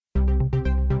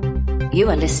You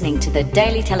are listening to the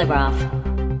Daily Telegraph.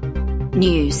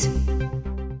 News.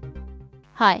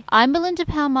 Hi, I'm Belinda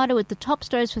Palmato with the top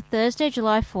stories for Thursday,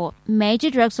 July 4th. Major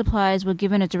drug suppliers were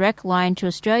given a direct line to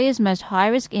Australia's most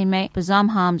high-risk inmate, Bazam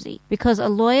Hamzy, because a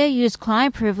lawyer used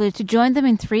client privilege to join them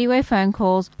in three-way phone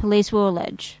calls, police will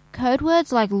allege. Code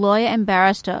words like lawyer and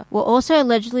barrister were also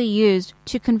allegedly used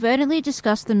to covertly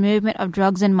discuss the movement of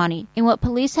drugs and money in what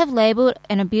police have labelled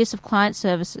an abuse of client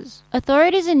services.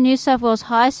 Authorities in New South Wales'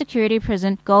 highest security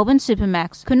prison, Goulburn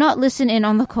Supermax, could not listen in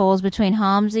on the calls between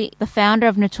Hamzy, the founder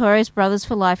of Notorious Brothers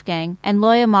for Life gang, and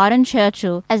lawyer Martin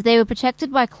Churchill, as they were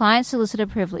protected by client solicitor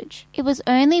privilege. It was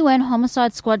only when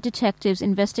Homicide Squad detectives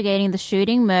investigating the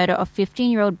shooting murder of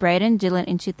 15-year-old Braden Dillon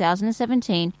in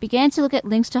 2017 began to look at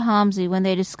links to Hamzy when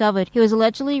they discovered he was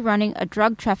allegedly running a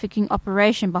drug trafficking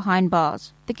operation behind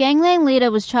bars. The gangland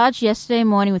leader was charged yesterday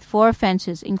morning with 4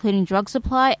 offences, including drug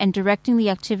supply and directing the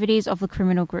activities of the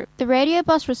criminal group. The radio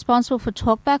boss responsible for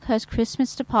Talkback host Chris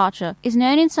Smith's departure is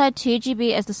known inside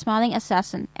 2GB as the Smiling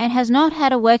Assassin and has not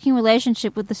had a working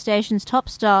relationship with the station's top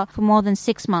star for more than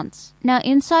 6 months. Now,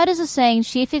 insiders are saying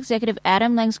Chief Executive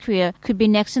Adam Lang's career could be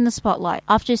next in the spotlight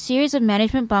after a series of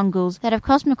management bungles that have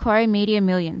cost Macquarie Media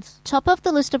millions. Top of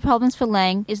the list of problems for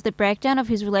Lang is the breakdown of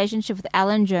his relationship with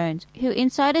Alan Jones, who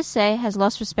insiders say has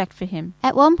lost respect for him.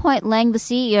 At one point, Lang, the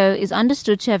CEO, is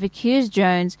understood to have accused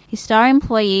Jones, his star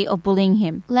employee, of bullying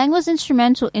him. Lang was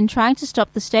instrumental in trying to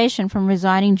stop the station from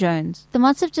resigning Jones. The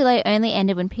months of delay only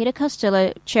ended when Peter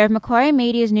Costello, chair of Macquarie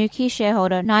Media's new key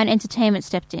shareholder, Nine Entertainment,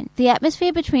 stepped in. The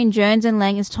atmosphere between Jones and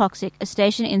Lang is toxic, a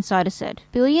station insider said.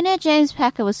 Billionaire James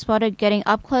Packer was spotted getting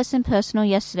up close and personal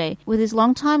yesterday with his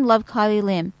longtime love Kylie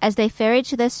Lim as they ferried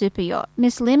to their super yacht.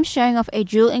 Miss Lim showing off a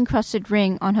jewel-encrusted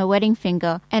ring on her wedding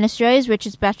finger, and Australia's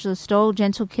richest bachelor stole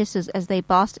gentle kisses as they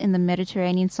basked in the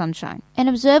Mediterranean sunshine. And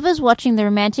observers watching the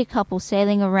romantic couple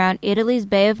sailing around Italy's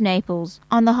Bay of Naples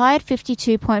on the Hyatt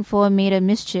 52.4-metre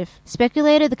Mischief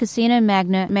speculated the casino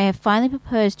magnate may have finally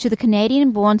proposed to the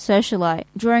Canadian-born socialite,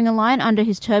 drawing a line under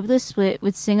his turbulent split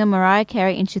with singer Mariah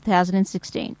Carey in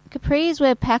 2016. Capri is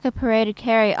where Packer paraded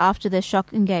Carey after their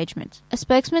shock engagement. A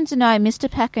spokesman denied Mr.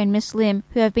 Packer and Miss Lim,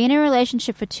 who have been in a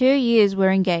relationship for 2 years,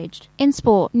 were engaged. In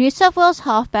sport, New South Wales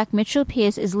halfback Mitchell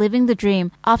Pearce is living the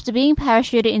dream after being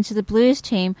parachuted into the Blues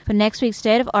team for next week's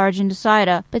State of Origin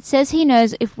decider, but says he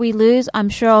knows if we lose, I'm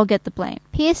sure I'll get the blame.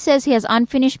 Pearce says he has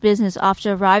unfinished business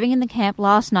after arriving in the camp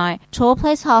last night. Tall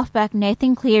place halfback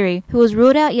Nathan Cleary, who was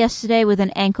ruled out yesterday with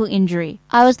an ankle injury.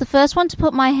 I was the first one to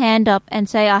put my hand up and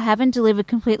say I haven't delivered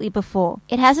completely before.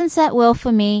 It hasn't sat well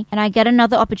for me, and I get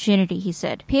another opportunity, he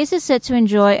said. Pearce is set to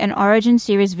enjoy an Origin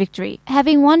Series victory,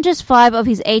 having won just 5 of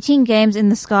his 18 games in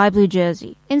the sky blue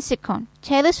jersey. In sitcom,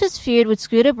 Taylor Swift's feud with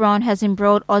Scooter Braun has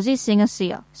embroiled Aussie singer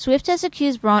Sia. Swift has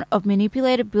accused Braun of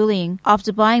manipulated bullying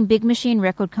after buying Big Machine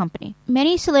Record Company.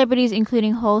 Many celebrities,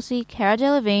 including Halsey, Cara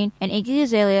Delevingne, and Iggy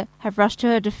Azalea, have rushed to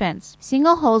her defense.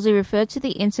 Singer Halsey referred to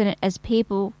the incident as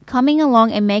people coming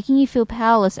along and making you feel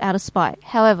powerless out of spite.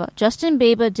 However, Justin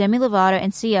Bieber, Demi Lovato,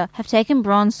 and Sia have taken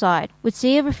Braun's side, with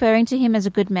Sia referring to him as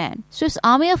a good man. Swift's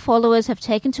army of followers have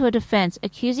taken to her defense,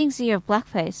 accusing Sia of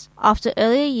blackface after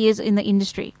earlier years in the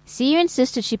industry. Sia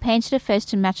insisted she painted her face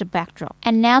to match a backdrop.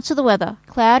 And now to the weather.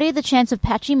 Cloudy, the chance of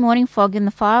patchy morning fog in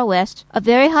the far west. A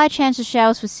very high chance of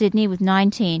showers for Sydney with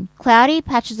 19. Cloudy,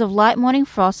 patches of light morning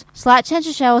frost. Slight chance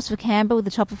of showers for Canberra with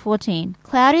a top of 14.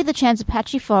 Cloudy, the chance of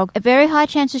patchy fog. A very high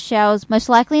chance of showers, most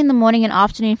likely in the morning and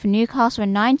afternoon for Newcastle at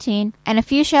 19. And a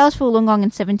few showers for Wollongong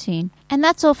at 17. And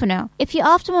that's all for now. If you're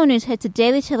after more news, head to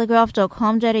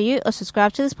dailytelegraph.com.au or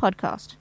subscribe to this podcast.